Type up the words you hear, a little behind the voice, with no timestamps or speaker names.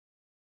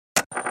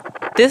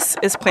This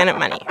is Planet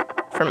Money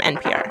from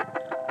NPR.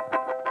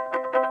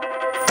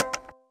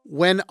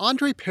 When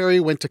Andre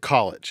Perry went to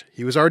college,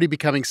 he was already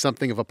becoming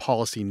something of a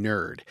policy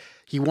nerd.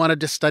 He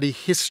wanted to study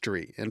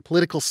history and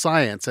political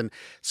science and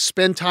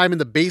spend time in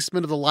the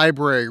basement of the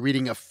library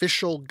reading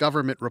official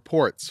government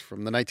reports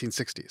from the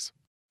 1960s.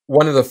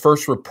 One of the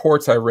first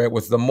reports I read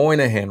was the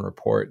Moynihan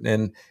Report.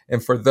 And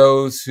for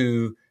those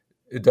who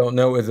don't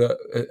know, it was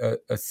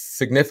a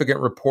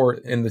significant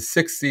report in the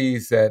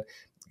 60s that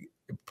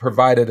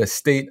provided a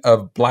state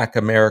of Black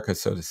America,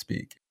 so to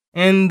speak.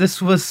 And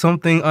this was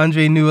something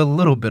Andre knew a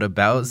little bit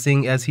about,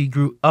 seeing as he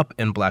grew up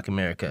in Black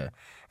America.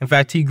 In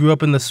fact, he grew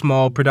up in the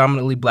small,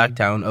 predominantly Black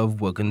town of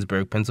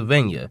Wilkinsburg,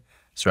 Pennsylvania,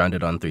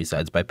 surrounded on three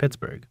sides by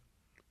Pittsburgh.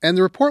 And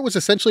the report was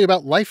essentially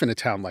about life in a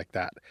town like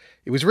that.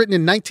 It was written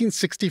in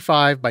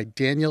 1965 by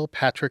Daniel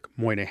Patrick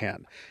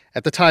Moynihan.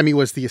 At the time, he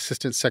was the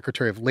Assistant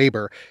Secretary of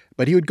Labor,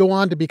 but he would go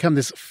on to become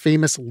this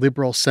famous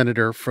liberal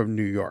senator from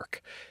New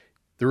York.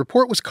 The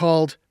report was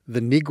called The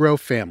Negro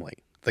Family,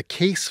 The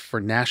Case for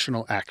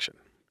National Action.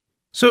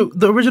 So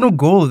the original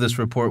goal of this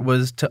report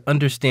was to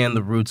understand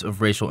the roots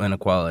of racial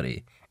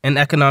inequality and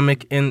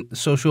economic and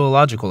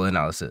sociological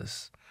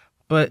analysis.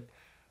 But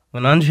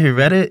when Andre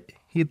read it,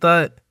 he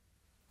thought,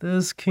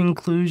 this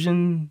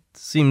conclusion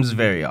seems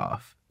very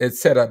off. It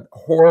set a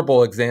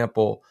horrible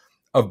example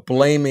of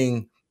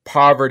blaming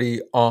poverty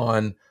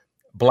on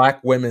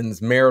Black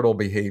women's marital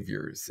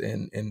behaviors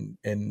and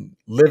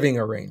living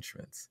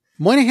arrangements.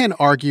 Moynihan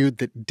argued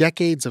that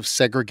decades of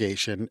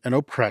segregation and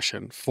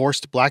oppression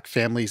forced Black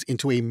families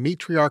into a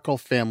matriarchal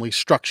family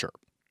structure,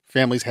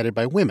 families headed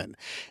by women.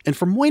 And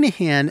for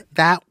Moynihan,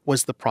 that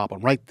was the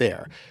problem right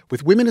there.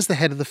 With women as the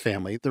head of the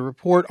family, the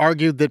report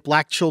argued that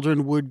Black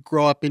children would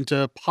grow up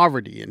into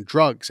poverty and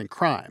drugs and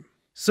crime.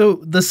 So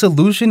the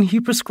solution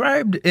he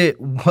prescribed, it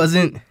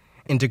wasn't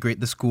integrate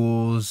the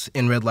schools,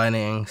 in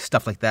redlining,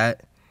 stuff like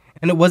that.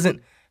 And it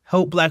wasn't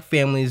help Black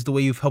families the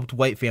way you've helped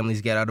white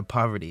families get out of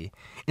poverty.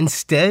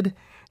 Instead,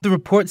 the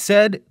report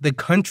said the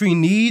country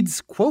needs,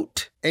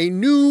 quote, a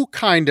new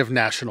kind of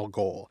national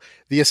goal,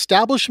 the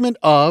establishment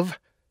of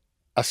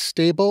a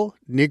stable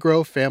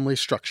Negro family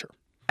structure.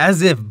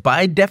 As if,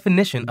 by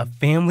definition, a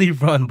family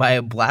run by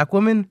a Black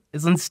woman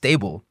is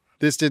unstable.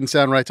 This didn't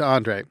sound right to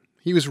Andre.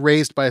 He was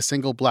raised by a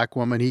single Black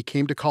woman he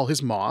came to call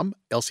his mom,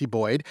 Elsie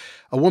Boyd,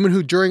 a woman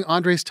who during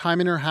Andre's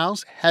time in her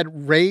house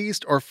had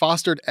raised or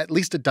fostered at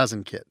least a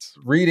dozen kids.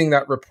 Reading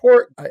that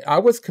report, I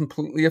was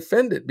completely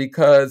offended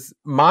because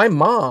my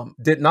mom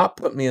did not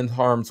put me in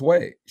harm's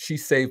way. She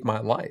saved my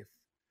life.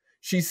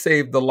 She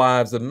saved the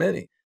lives of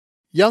many.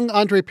 Young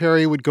Andre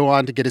Perry would go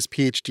on to get his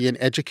PhD in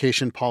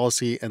education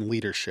policy and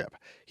leadership.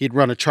 He'd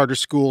run a charter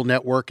school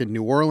network in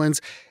New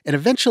Orleans, and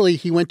eventually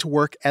he went to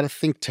work at a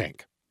think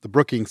tank, the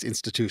Brookings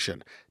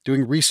Institution,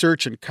 doing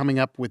research and coming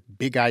up with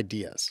big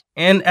ideas.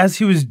 And as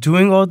he was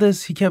doing all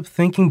this, he kept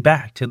thinking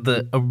back to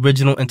the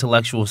original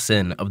intellectual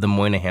sin of the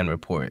Moynihan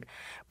Report,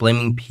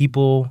 blaming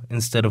people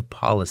instead of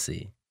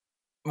policy.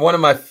 One of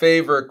my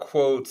favorite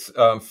quotes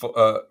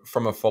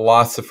from a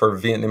philosopher,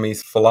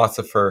 Vietnamese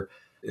philosopher,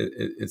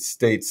 it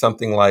states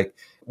something like,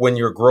 when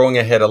you're growing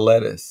a head of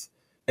lettuce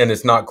and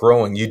it's not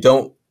growing, you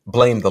don't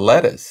blame the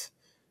lettuce.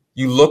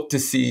 You look to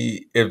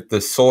see if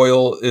the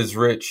soil is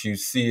rich, you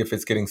see if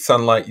it's getting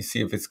sunlight, you see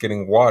if it's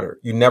getting water.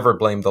 You never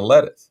blame the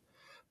lettuce.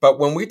 But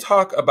when we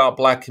talk about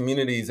Black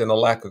communities and the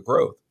lack of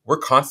growth, we're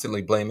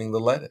constantly blaming the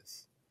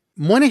lettuce.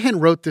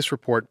 Moynihan wrote this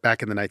report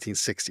back in the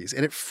 1960s,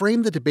 and it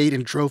framed the debate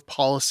and drove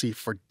policy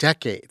for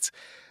decades.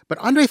 But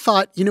Andre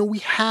thought, we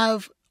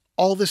have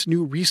all this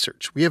new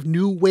research. We have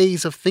new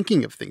ways of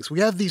thinking of things. We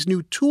have these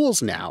new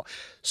tools now.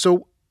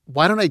 So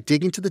why don't I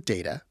dig into the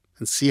data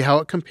and see how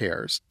it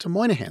compares to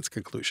Moynihan's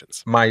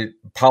conclusions? My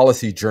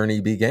policy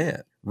journey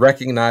began,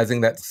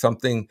 recognizing that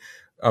something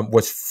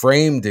was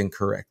framed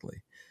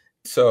incorrectly.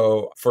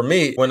 So for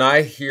me, when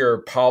I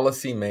hear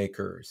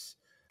policymakers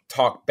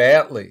talk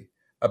badly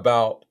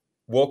about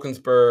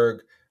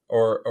Wilkinsburg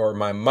or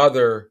my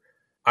mother,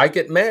 I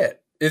get mad.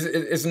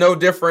 It's no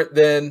different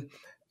than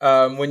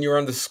when you're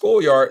on the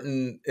schoolyard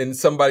and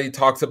somebody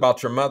talks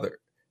about your mother.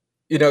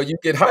 You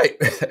get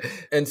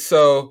hyped. And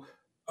so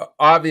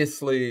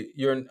obviously,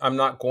 I'm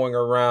not going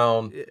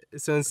around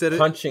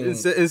punching.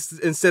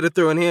 Instead of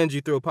throwing hands,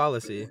 you throw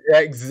policy.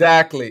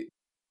 Exactly.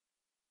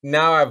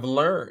 Now I've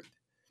learned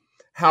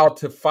how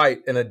to fight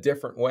in a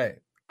different way.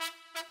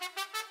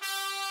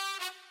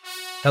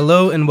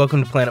 Hello and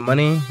welcome to Planet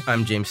Money.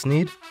 I'm James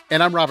Sneed.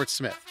 And I'm Robert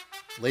Smith.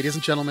 Ladies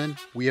and gentlemen,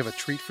 we have a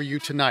treat for you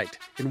tonight.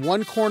 In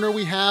one corner,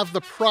 we have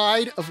the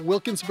pride of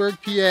Wilkinsburg,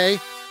 PA,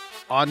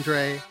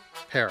 Andre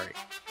Perry.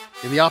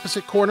 In the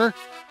opposite corner,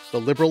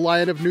 the liberal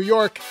lion of New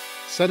York,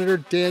 Senator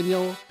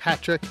Daniel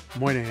Patrick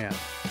Moynihan.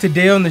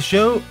 Today on the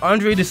show,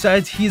 Andre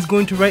decides he's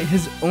going to write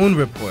his own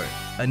report,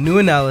 a new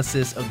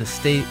analysis of the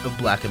state of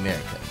Black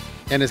America.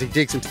 And as he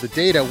digs into the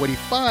data, what he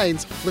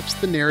finds flips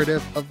the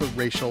narrative of the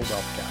racial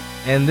wealth gap.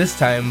 And this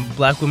time,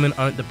 Black women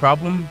aren't the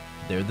problem,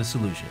 they're the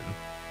solution.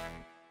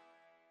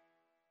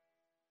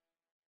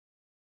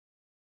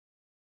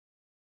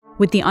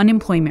 With the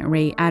unemployment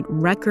rate at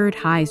record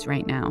highs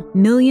right now,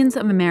 millions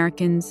of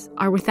Americans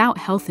are without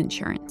health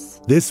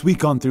insurance. This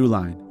week on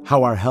Throughline,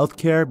 how our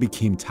healthcare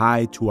became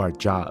tied to our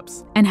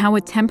jobs. And how a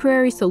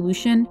temporary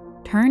solution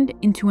turned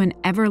into an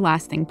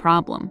everlasting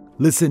problem.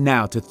 Listen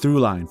now to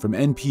Throughline from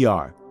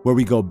NPR, where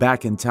we go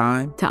back in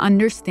time to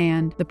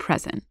understand the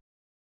present.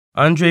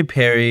 Andre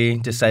Perry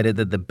decided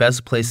that the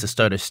best place to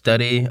start a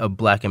study of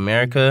Black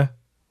America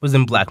was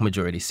in Black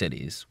majority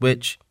cities,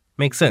 which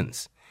makes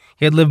sense.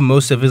 He had lived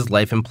most of his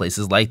life in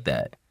places like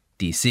that,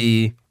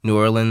 D.C., New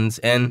Orleans,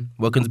 and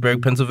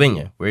Wilkinsburg,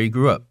 Pennsylvania, where he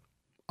grew up.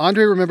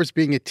 Andre remembers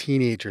being a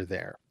teenager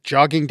there,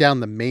 jogging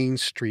down the main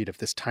street of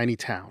this tiny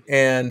town.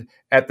 And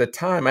at the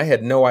time, I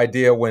had no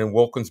idea when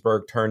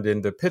Wilkinsburg turned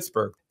into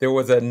Pittsburgh. There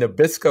was a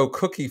Nabisco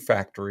cookie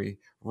factory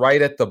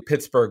right at the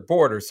Pittsburgh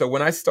border. So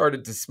when I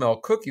started to smell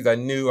cookies, I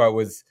knew I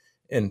was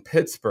in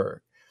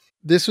Pittsburgh.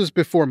 This was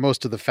before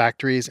most of the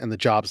factories and the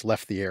jobs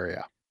left the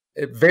area.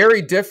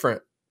 Very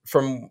different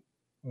from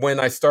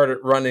when I started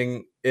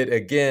running it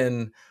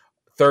again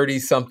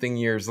 30-something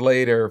years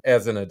later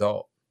as an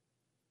adult.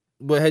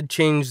 What had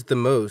changed the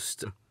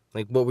most?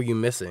 Like, what were you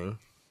missing?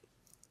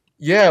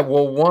 Yeah,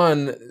 well,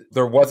 one,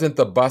 there wasn't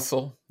the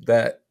bustle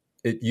that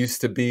it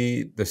used to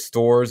be. The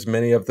stores,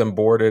 many of them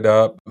boarded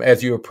up.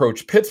 As you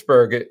approach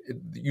Pittsburgh,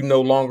 you no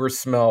longer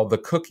smell the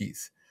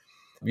cookies.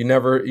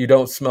 You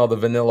don't smell the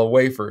vanilla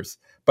wafers.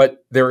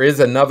 But there is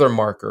another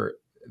marker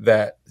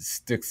that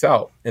sticks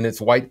out, and it's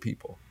white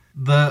people.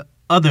 The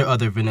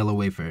other vanilla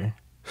wafer.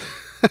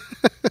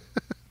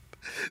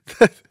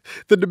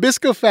 The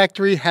Nabisco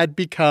factory had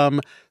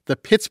become the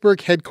Pittsburgh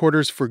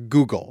headquarters for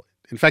Google.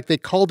 In fact, they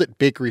called it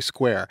Bakery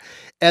Square.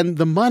 And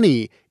the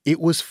money, it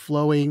was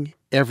flowing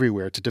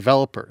everywhere to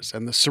developers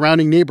and the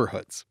surrounding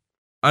neighborhoods.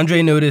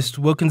 Andre noticed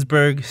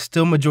Wilkinsburg,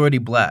 still majority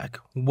Black,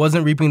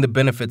 wasn't reaping the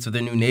benefits of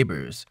their new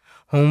neighbors.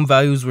 Home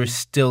values were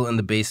still in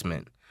the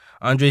basement.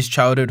 Andre's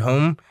childhood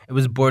home, it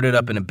was boarded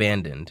up and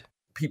abandoned.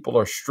 People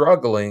are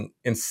struggling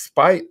in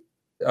spite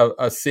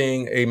of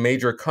seeing a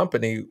major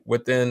company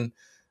within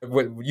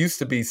what used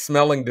to be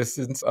smelling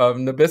distance of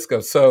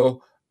Nabisco.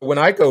 So when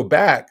I go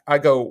back, I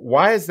go,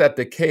 why is that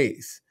the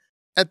case?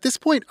 At this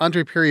point,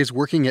 Andre Perry is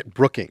working at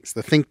Brookings,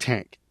 the think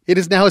tank. It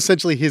is now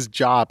essentially his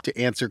job to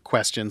answer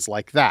questions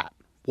like that.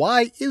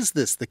 Why is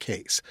this the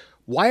case?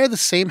 Why are the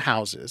same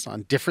houses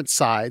on different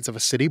sides of a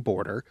city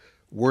border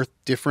worth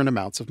different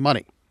amounts of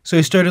money? So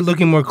he started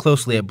looking more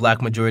closely at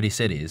Black majority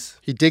cities.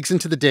 He digs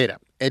into the data: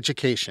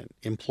 education,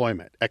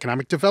 employment,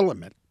 economic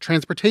development,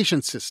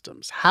 transportation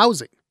systems,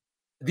 housing.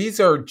 These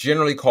are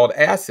generally called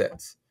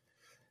assets.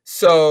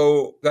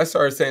 So I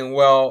started saying,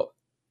 well,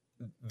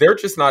 they're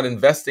just not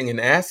investing in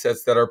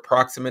assets that are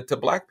proximate to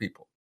Black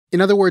people.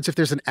 In other words, if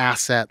there's an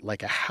asset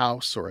like a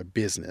house or a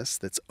business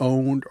that's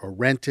owned or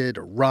rented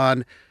or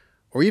run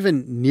or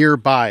even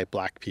nearby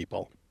Black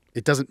people,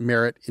 it doesn't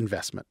merit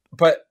investment.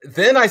 But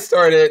then I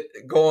started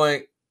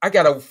going, I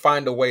got to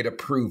find a way to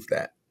prove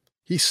that.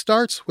 He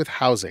starts with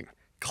housing.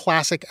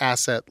 Classic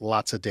asset,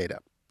 lots of data.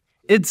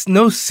 It's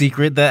no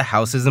secret that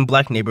houses in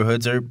Black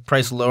neighborhoods are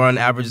priced lower on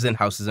average than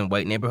houses in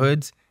white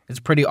neighborhoods. It's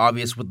pretty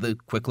obvious with the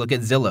quick look at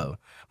Zillow.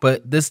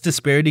 But this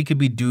disparity could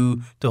be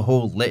due to a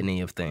whole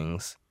litany of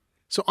things.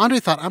 So Andre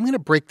thought, I'm going to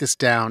break this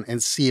down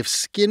and see if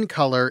skin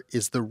color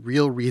is the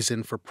real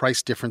reason for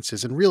price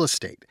differences in real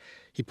estate.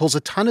 He pulls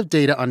a ton of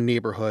data on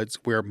neighborhoods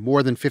where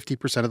more than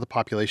 50% of the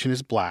population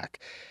is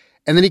Black,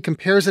 and then he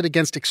compares it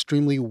against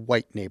extremely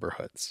white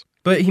neighborhoods.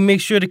 But he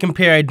makes sure to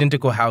compare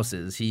identical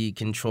houses. He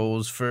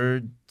controls for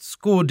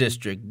school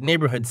district,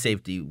 neighborhood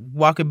safety,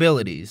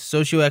 walkability,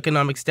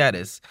 socioeconomic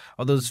status,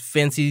 all those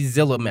fancy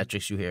Zillow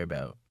metrics you hear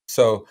about.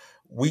 So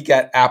we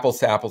got apples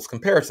to apples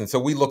comparison. So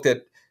we looked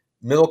at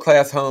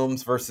middle-class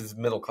homes versus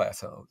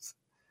middle-class homes.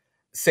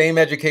 Same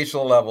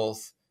educational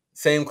levels,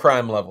 same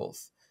crime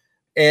levels.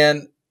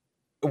 And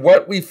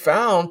what we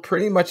found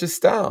pretty much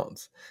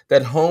astounds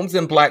that homes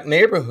in Black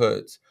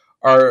neighborhoods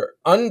are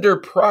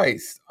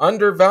underpriced,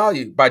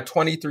 undervalued by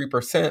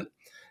 23%,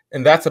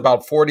 and that's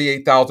about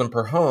 $48,000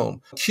 per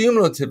home.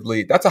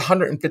 Cumulatively, that's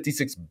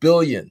 $156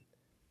 billion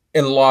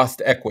in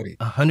lost equity.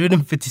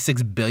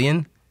 $156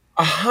 billion?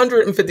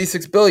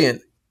 $156 billion.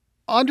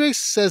 Andre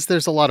says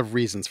there's a lot of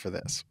reasons for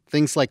this.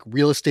 Things like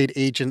real estate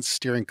agents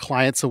steering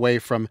clients away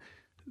from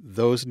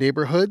those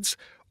neighborhoods,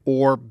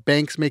 or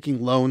banks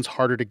making loans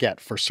harder to get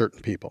for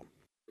certain people.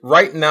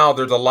 Right now,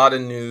 there's a lot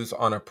of news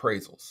on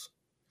appraisals.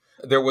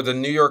 There was a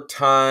New York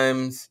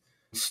Times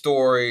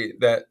story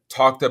that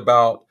talked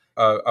about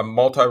a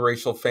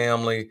multiracial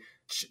family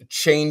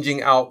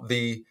changing out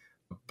the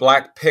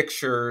Black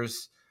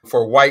pictures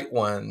for white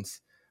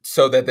ones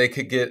so that they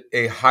could get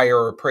a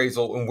higher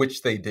appraisal, in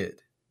which they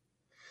did.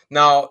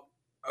 Now,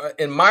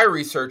 in my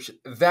research,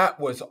 that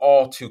was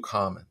all too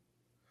common.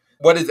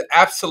 What is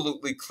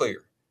absolutely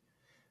clear,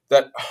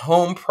 that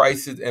home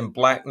prices in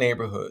Black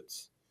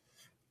neighborhoods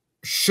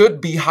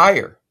should be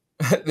higher.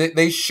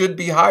 They should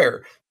be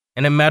higher.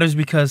 And it matters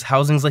because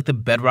housing's like the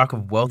bedrock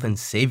of wealth and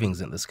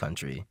savings in this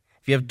country.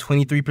 If you have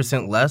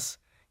 23% less,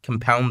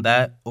 compound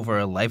that over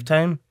a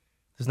lifetime,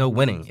 there's no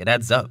winning. It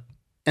adds up.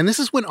 And this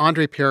is when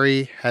Andre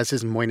Perry has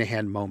his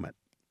Moynihan moment.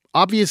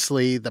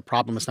 Obviously, the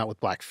problem is not with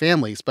Black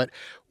families, but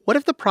what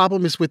if the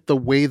problem is with the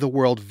way the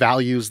world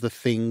values the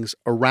things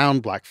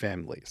around Black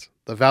families?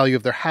 The value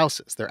of their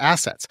houses, their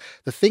assets,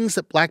 the things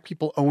that Black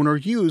people own or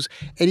use.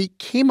 And he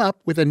came up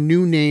with a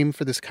new name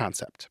for this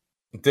concept.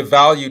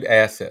 Devalued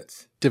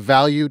assets.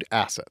 Devalued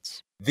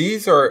assets.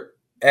 These are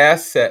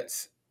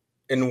assets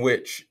in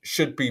which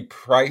should be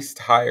priced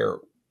higher,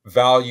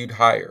 valued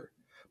higher.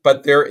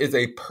 But there is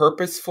a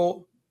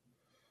purposeful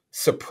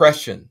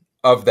suppression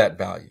of that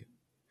value.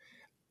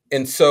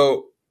 And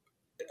so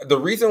the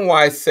reason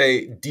why I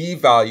say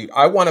devalued,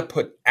 I want to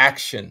put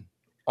action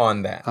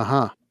on that.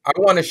 I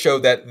want to show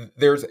that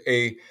there's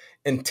a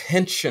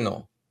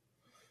intentional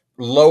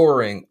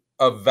lowering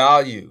of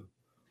value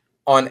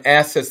on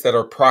assets that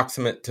are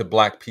proximate to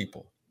Black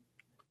people.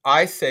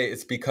 I say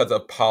it's because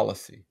of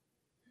policy.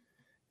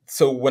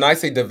 So when I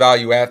say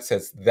devalue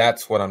assets,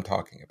 that's what I'm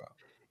talking about.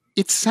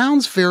 It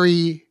sounds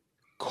very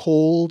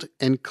cold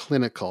and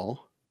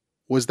clinical.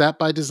 Was that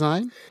by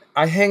design?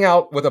 I hang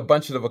out with a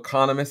bunch of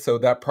economists, so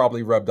that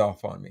probably rubbed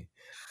off on me.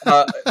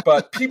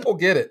 But people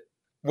get it.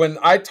 When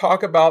I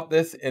talk about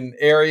this in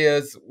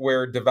areas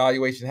where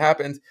devaluation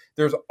happens,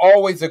 there's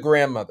always a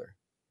grandmother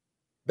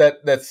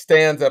that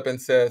stands up and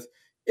says,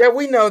 yeah,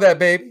 we know that,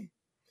 baby.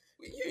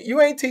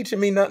 You ain't teaching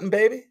me nothing,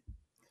 baby.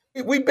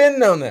 We've been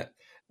known that.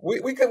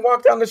 We can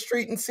walk down the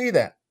street and see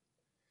that.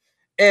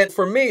 And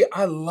for me,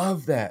 I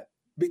love that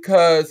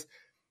because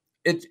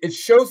it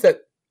shows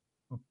that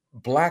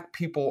Black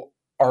people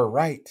are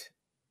right,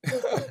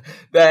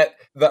 that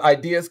the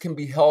ideas can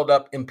be held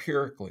up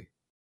empirically.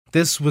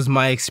 This was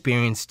my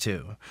experience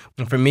too.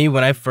 And for me,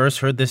 when I first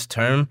heard this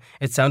term,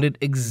 it sounded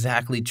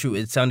exactly true.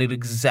 It sounded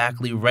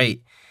exactly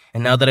right.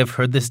 And now that I've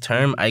heard this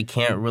term, I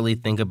can't really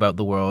think about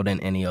the world in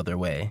any other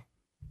way.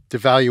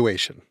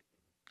 Devaluation.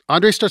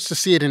 Andre starts to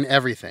see it in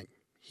everything.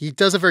 He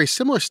does a very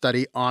similar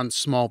study on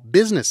small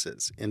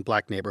businesses in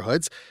Black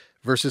neighborhoods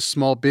versus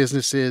small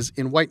businesses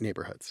in white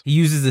neighborhoods. He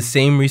uses the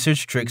same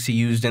research tricks he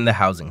used in the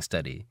housing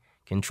study,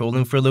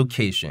 controlling for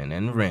location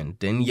and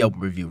rent and Yelp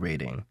review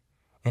rating.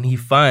 And he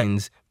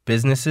finds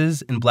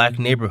businesses in Black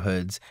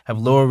neighborhoods have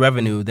lower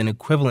revenue than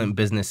equivalent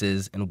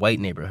businesses in white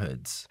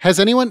neighborhoods. Has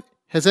anyone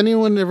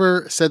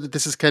ever said that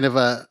this is kind of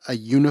a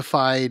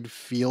unified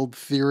field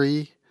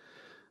theory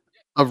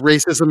of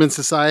racism in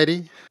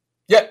society?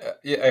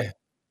 Yeah.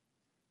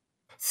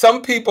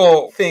 Some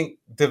people think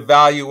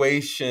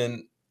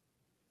devaluation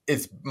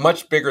is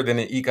much bigger than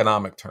an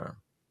economic term.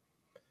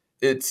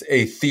 It's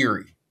a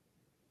theory.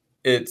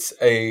 It's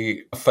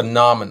a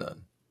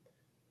phenomenon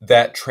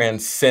that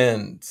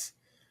transcends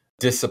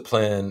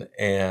discipline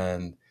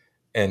and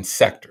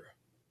sector.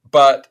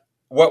 But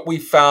what we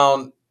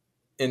found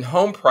in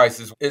home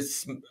prices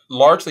is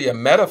largely a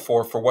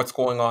metaphor for what's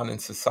going on in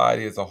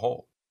society as a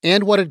whole.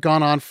 And what had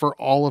gone on for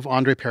all of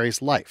Andre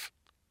Perry's life.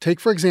 Take,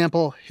 for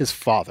example, his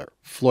father,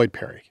 Floyd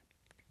Perry.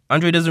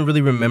 Andre doesn't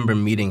really remember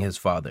meeting his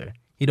father.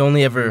 He'd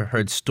only ever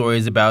heard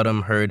stories about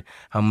him, heard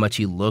how much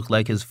he looked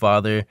like his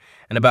father,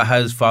 and about how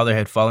his father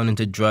had fallen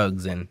into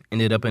drugs and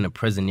ended up in a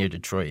prison near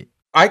Detroit.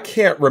 I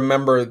can't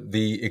remember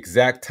the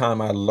exact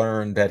time I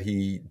learned that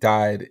he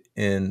died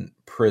in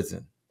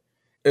prison.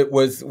 It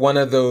was one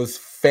of those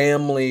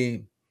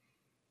family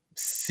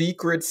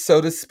secrets,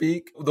 so to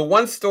speak. The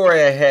one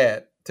story I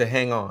had to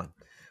hang on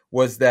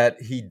was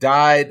that he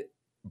died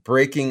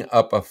breaking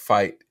up a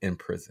fight in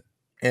prison.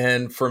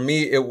 And for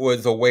me, it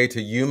was a way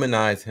to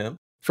humanize him.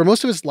 For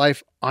most of his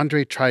life,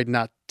 Andre tried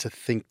not to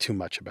think too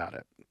much about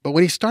it. But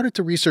when he started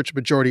to research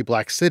majority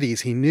Black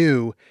cities, he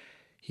knew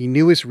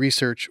his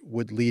research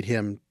would lead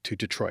him to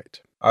Detroit.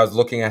 I was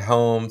looking at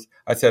homes.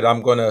 I said,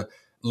 I'm going to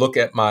look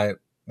at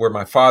where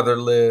my father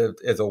lived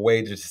as a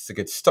way just to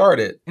get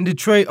started. In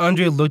Detroit,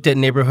 Andre looked at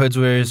neighborhoods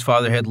where his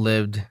father had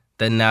lived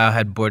that now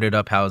had boarded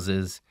up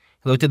houses.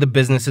 He looked at the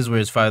businesses where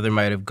his father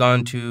might have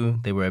gone to.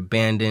 They were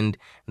abandoned,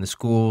 and the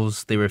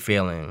schools, they were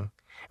failing.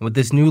 And with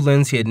this new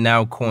lens he had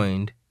now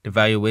coined,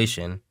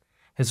 devaluation,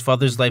 his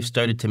father's life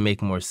started to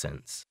make more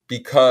sense.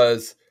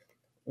 Because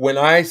when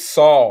I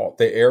saw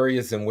the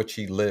areas in which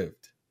he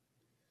lived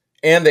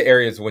and the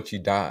areas in which he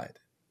died,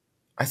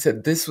 I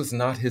said, this was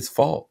not his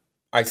fault.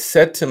 I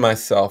said to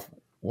myself,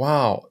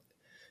 wow,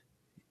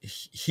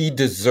 he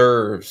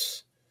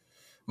deserves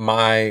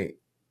my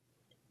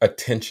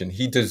attention.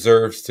 He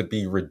deserves to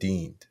be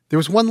redeemed. There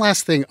was one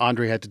last thing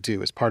Andre had to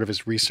do as part of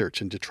his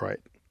research in Detroit.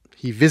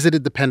 He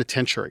visited the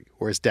penitentiary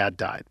where his dad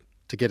died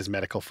to get his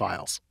medical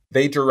files.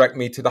 They direct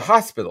me to the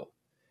hospital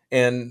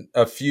and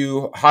a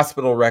few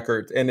hospital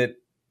records, and it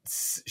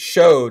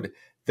showed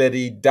that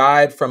he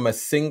died from a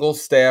single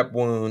stab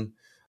wound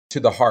to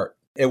the heart.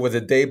 It was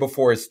a day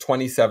before his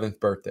 27th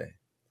birthday.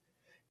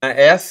 I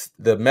asked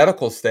the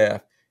medical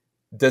staff,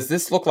 does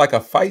this look like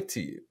a fight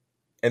to you?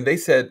 And they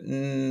said,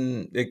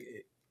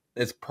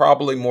 it's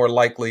probably more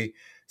likely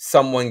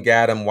someone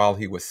got him while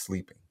he was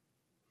sleeping.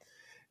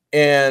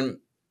 And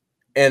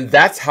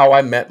that's how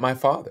I met my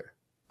father.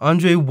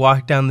 Andre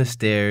walked down the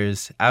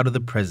stairs out of the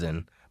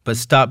prison, but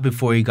stopped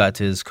before he got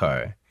to his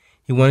car.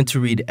 He He wanted to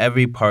read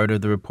every part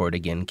of the report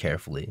again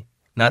carefully,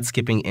 not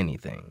skipping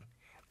anything.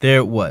 There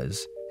it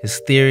was,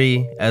 his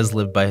theory as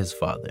lived by his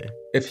father.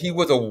 If he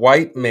was a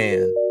white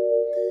man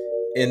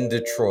in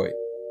Detroit,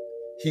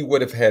 he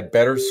would have had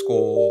better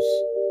schools,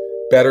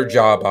 better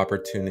job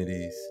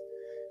opportunities.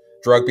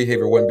 Drug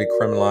behavior wouldn't be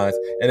criminalized.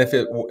 And if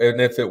it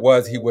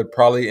was, he would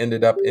probably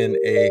ended up in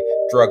a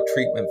drug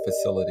treatment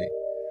facility.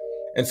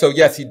 And so,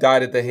 yes, he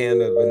died at the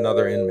hand of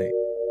another inmate.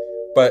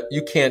 But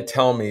you can't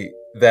tell me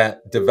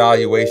that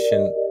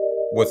devaluation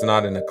was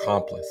not an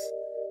accomplice.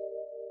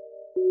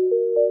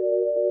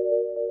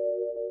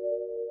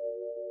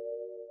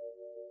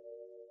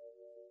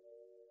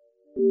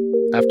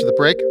 After the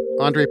break,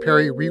 Andre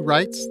Perry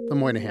rewrites the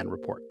Moynihan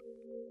Report.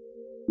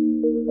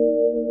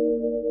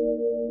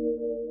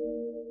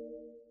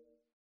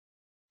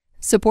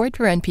 Support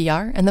for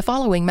NPR and the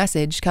following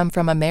message come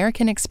from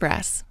American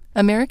Express.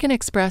 American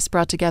Express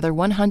brought together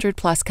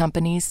 100-plus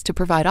companies to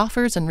provide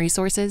offers and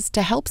resources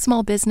to help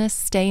small business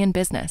stay in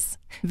business.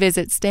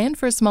 Visit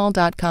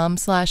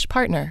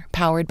standforsmall.com/partner,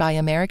 powered by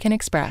American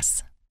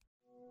Express.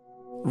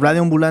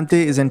 Radio Ambulante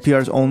is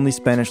NPR's only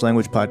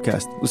Spanish-language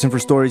podcast. Listen for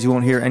stories you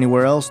won't hear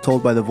anywhere else,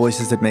 told by the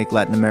voices that make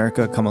Latin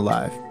America come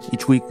alive.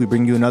 Each week, we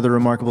bring you another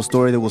remarkable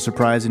story that will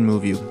surprise and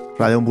move you.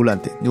 Radio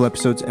Ambulante. New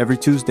episodes every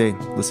Tuesday.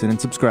 Listen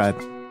and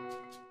subscribe.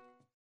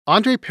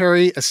 Andre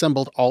Perry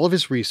assembled all of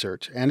his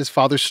research and his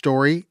father's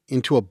story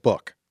into a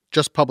book,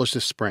 just published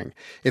this spring.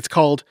 It's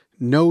called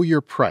Know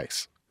Your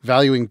Price: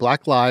 Valuing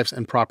Black Lives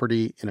and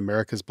Property in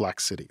America's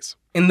Black Cities.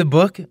 In the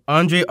book,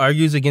 Andre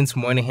argues against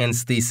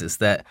Moynihan's thesis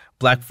that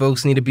black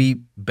folks need to be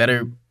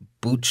better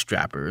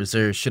bootstrappers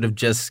or should have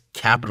just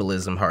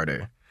capitalism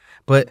harder.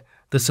 But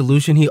the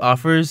solution he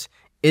offers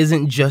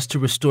isn't just to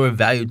restore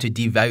value to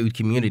devalued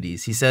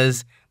communities. He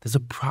says there's a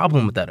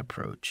problem with that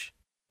approach.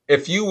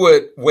 If you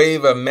would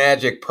wave a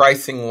magic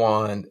pricing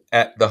wand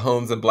at the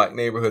homes in black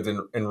neighborhoods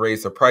and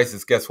raise the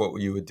prices, guess what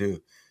you would do?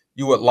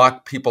 You would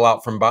lock people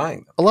out from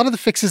buying them. A lot of the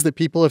fixes that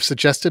people have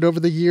suggested over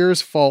the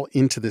years fall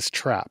into this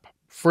trap.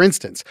 For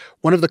instance,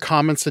 one of the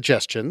common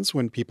suggestions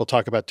when people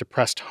talk about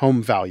depressed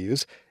home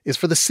values is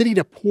for the city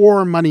to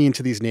pour money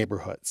into these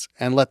neighborhoods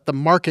and let the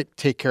market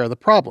take care of the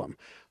problem.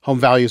 Home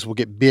values will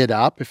get bid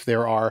up if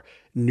there are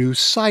new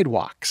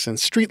sidewalks and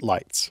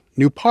streetlights,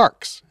 new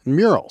parks and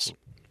murals.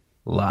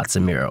 Lots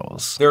of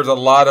murals. There's a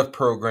lot of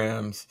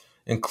programs,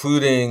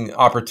 including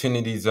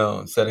opportunity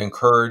zones, that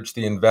encourage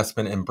the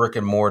investment in brick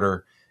and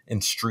mortar,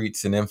 in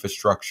streets and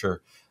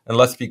infrastructure. And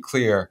let's be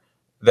clear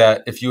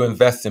that if you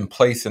invest in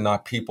place and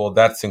not people,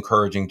 that's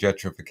encouraging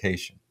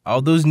gentrification.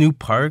 All those new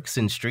parks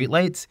and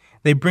streetlights,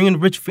 they bring in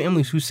rich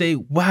families who say,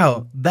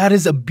 wow, that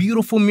is a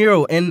beautiful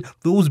mural, and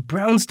those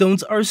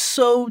brownstones are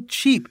so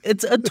cheap.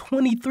 It's a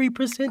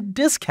 23%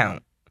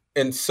 discount.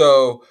 And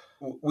so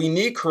we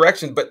need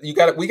correction, but we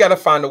got to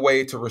find a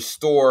way to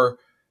restore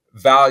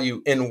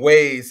value in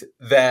ways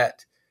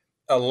that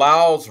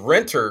allows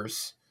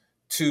renters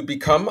to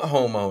become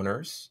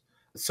homeowners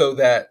so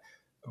that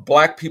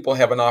Black people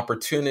have an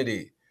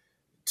opportunity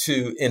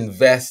to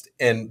invest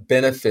and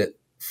benefit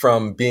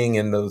from being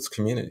in those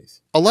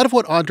communities. A lot of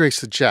what Andre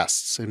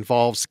suggests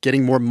involves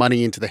getting more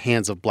money into the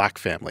hands of Black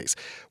families,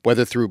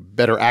 whether through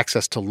better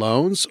access to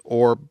loans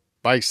or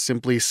by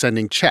simply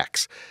sending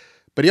checks.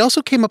 But he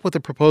also came up with a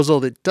proposal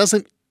that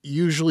doesn't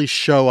usually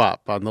show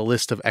up on the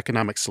list of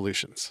economic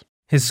solutions.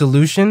 His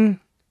solution?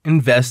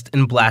 Invest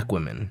in Black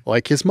women.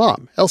 Like his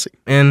mom, Elsie.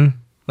 And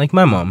like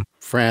my mom.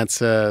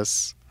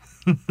 Frances.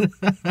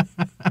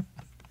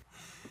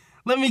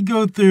 Let me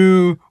go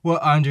through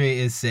what Andre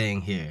is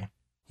saying here.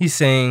 He's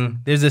saying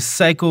there's a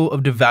cycle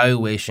of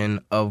devaluation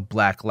of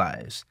Black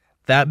lives.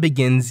 That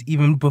begins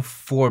even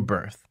before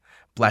birth.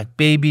 Black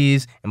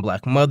babies and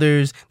Black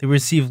mothers, they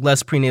receive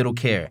less prenatal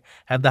care,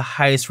 have the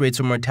highest rates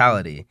of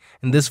mortality,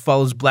 and this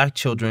follows Black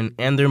children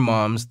and their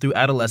moms through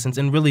adolescence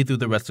and really through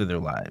the rest of their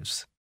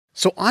lives.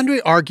 So Andre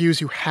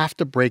argues you have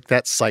to break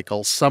that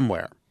cycle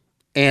somewhere.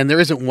 And there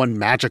isn't one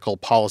magical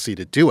policy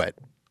to do it,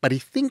 but he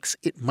thinks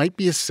it might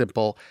be as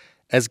simple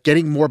as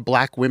getting more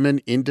Black women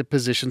into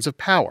positions of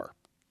power.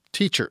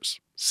 Teachers,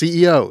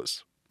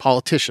 CEOs,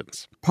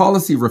 politicians.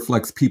 Policy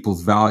reflects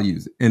people's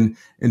values, and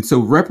so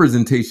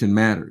representation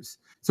matters.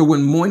 So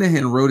when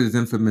Moynihan wrote his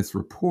infamous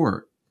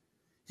report,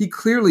 he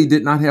clearly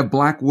did not have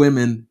Black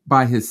women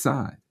by his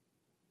side.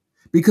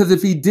 Because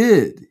if he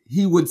did,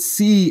 he would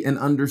see and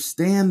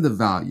understand the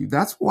value.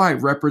 That's why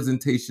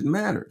representation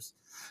matters.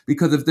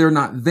 Because if they're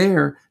not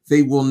there,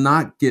 they will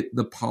not get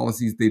the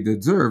policies they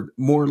deserve.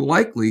 More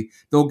likely,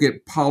 they'll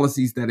get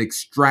policies that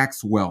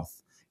extracts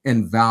wealth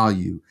and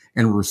value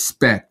and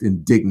respect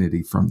and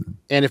dignity from them.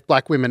 And if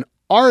Black women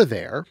are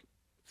there,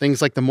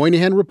 things like the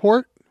Moynihan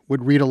Report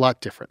would read a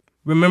lot different.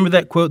 Remember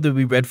that quote that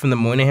we read from the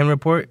Moynihan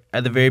Report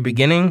at the very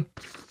beginning?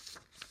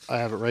 I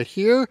have it right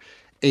here.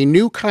 A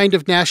new kind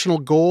of national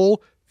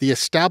goal, the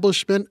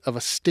establishment of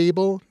a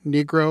stable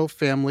Negro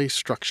family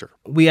structure.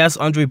 We asked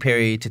Andre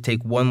Perry to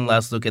take one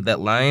last look at that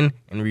line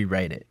and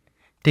rewrite it,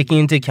 taking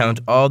into account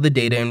all the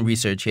data and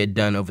research he had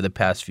done over the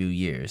past few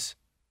years.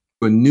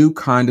 A new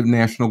kind of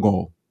national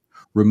goal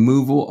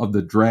removal of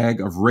the drag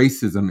of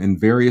racism in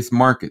various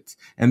markets,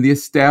 and the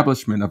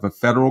establishment of a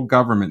federal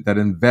government that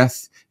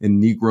invests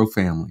in Negro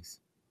families.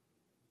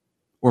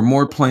 Or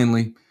more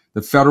plainly,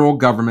 the federal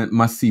government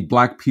must see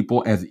Black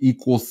people as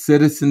equal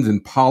citizens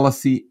in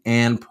policy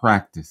and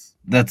practice.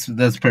 That's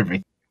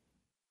perfect.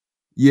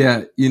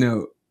 Yeah,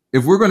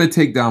 if we're going to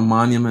take down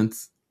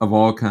monuments of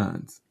all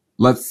kinds,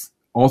 let's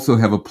also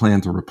have a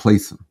plan to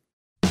replace them.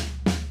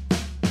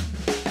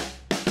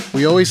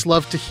 We always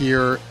love to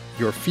hear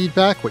your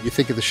feedback, what you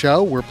think of the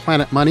show. We're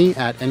Planet Money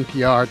at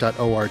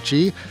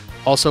npr.org.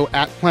 Also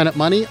at Planet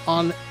Money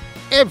on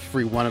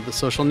every one of the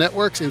social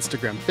networks,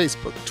 Instagram,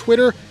 Facebook,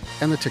 Twitter,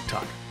 and the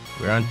TikTok.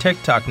 We're on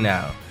TikTok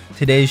now.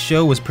 Today's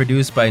show was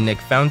produced by Nick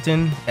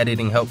Fountain,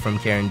 editing help from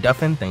Karen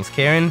Duffin. Thanks,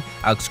 Karen.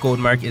 Alex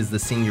Goldmark is the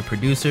senior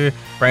producer.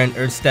 Brian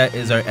Erstad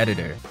is our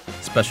editor.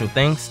 Special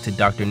thanks to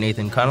Dr.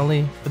 Nathan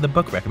Connolly for the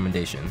book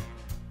recommendation.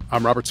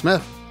 I'm Robert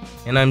Smith.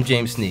 And I'm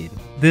James Sneed.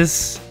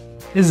 This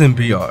is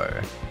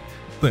NPR.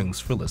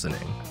 Thanks for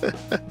listening.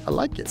 I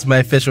like it. It's my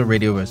official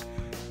radio version.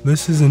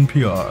 This is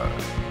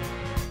NPR.